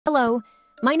Hello,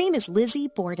 my name is Lizzie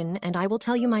Borden, and I will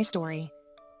tell you my story.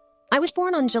 I was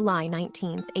born on July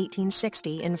 19th,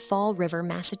 1860, in Fall River,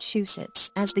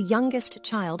 Massachusetts, as the youngest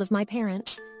child of my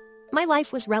parents. My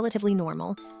life was relatively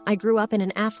normal. I grew up in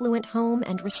an affluent home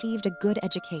and received a good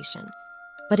education.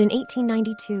 But in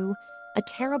 1892, a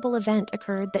terrible event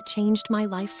occurred that changed my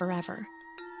life forever.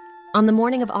 On the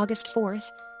morning of August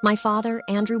 4th, my father,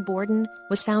 Andrew Borden,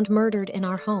 was found murdered in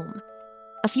our home.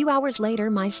 A few hours later,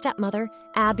 my stepmother,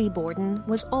 Abby Borden,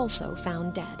 was also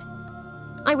found dead.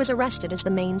 I was arrested as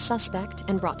the main suspect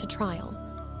and brought to trial.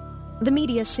 The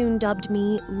media soon dubbed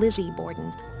me Lizzie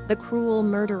Borden, the cruel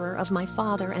murderer of my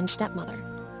father and stepmother.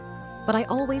 But I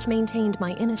always maintained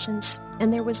my innocence,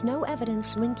 and there was no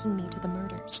evidence linking me to the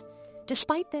murders.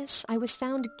 Despite this, I was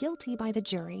found guilty by the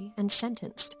jury and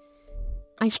sentenced.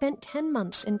 I spent 10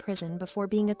 months in prison before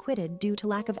being acquitted due to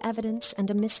lack of evidence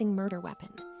and a missing murder weapon.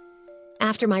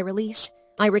 After my release,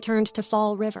 I returned to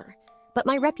Fall River, but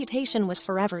my reputation was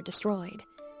forever destroyed.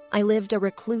 I lived a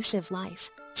reclusive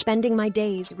life, spending my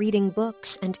days reading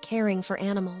books and caring for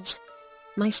animals.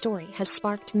 My story has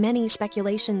sparked many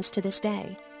speculations to this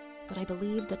day, but I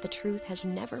believe that the truth has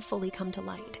never fully come to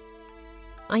light.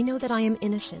 I know that I am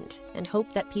innocent and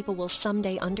hope that people will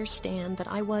someday understand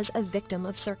that I was a victim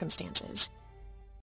of circumstances.